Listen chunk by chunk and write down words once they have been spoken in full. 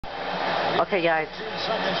Okay, guys. 2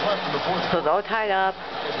 seconds left in the fourth So it's all tied up.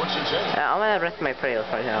 What's your take? I'm gonna rest my prayers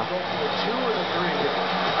right now. Go for the 2 or the 3.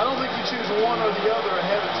 I don't think you choose one or the other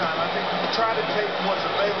ahead of time. I think you try to take what's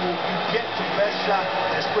available. You get the best shot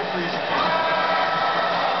as quickly as you can.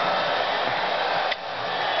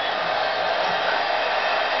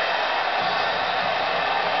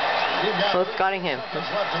 Who's guarding him?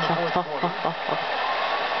 Left in the fourth quarter.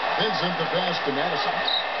 Vincent the pass to Madison.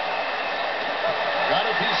 Got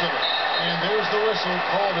a piece of it. And there's the whistle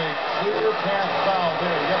called a clear path foul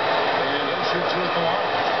there. Yep. And they shoot 2 at the line.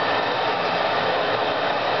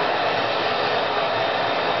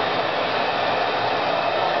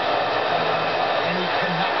 And he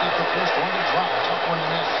cannot get the first one to drop. Tough one to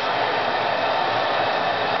miss.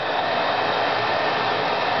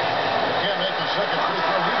 Can't make the second free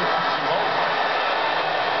throw either.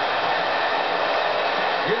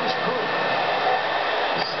 Here's Crew.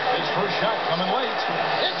 His first shot coming late.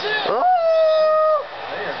 It's in! Oh!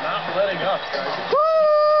 They are not letting up, guys.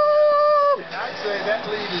 Woo! And I'd say that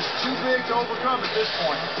lead is too big to overcome at this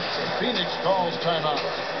point. Phoenix calls timeout.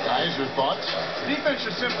 Guys, your thoughts? Defense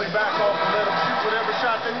should simply back off and let them shoot whatever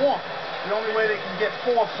shot they want. The only way they can get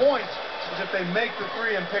 4 points is if they make the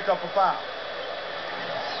 3 and pick up a foul.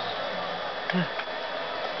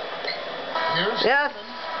 Here's Yes!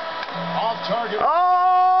 off target.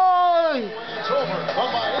 Oh! It's over.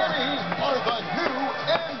 But Miami are the new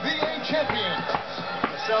NBA champions.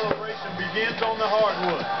 The celebration begins on the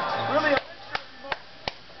hardwood. Really a picture of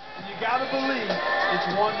emotion. And you got to believe it's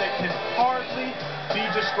one that can hardly be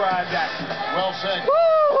described accurately. Well said. Woo!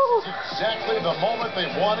 Exactly the moment they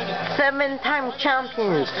wanted. 7-time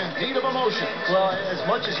champions. Indeed of emotion. Well, as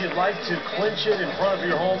much as you'd like to clinch it in front of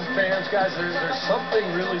your home fans, guys, there's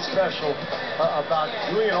something really special about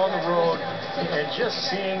doing it on the road and just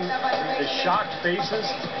seeing the shocked faces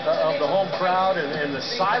of the home crowd and the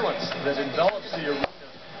silence that envelops the arena.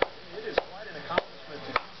 It is quite an accomplishment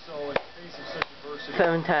to do so in the face of such adversity.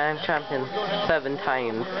 7-time champions. 7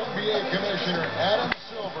 times. NBA Commissioner Adam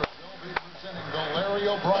Silver will be presenting the Larry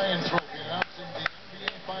O'Brien Trophy, announcing the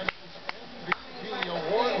NBA Finals MVP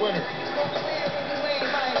award winner.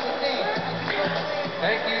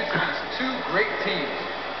 Thank you to these 2 great teams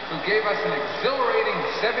who gave us an exhilarating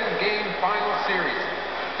 7-game final series.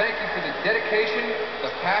 Thank you for the dedication, the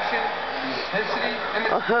passion, the intensity, and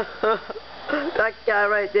the... That guy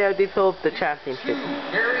right there deserves the championship. 2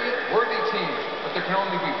 very worthy teams, but there can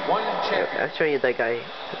only be 1 champion. I'll show you that guy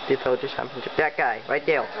deserves the championship. That guy right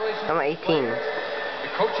there. Number 18. The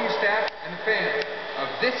coaching staff and the fans of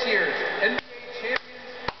this year's NBA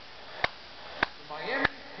champions, the Miami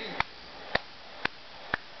Heat.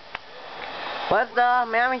 What's the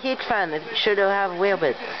Miami Heat fan? It should have a little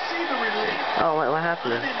bit. See the relief. Oh, what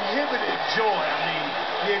happened? Uninhibited joy. I mean,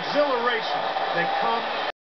 the exhilaration that comes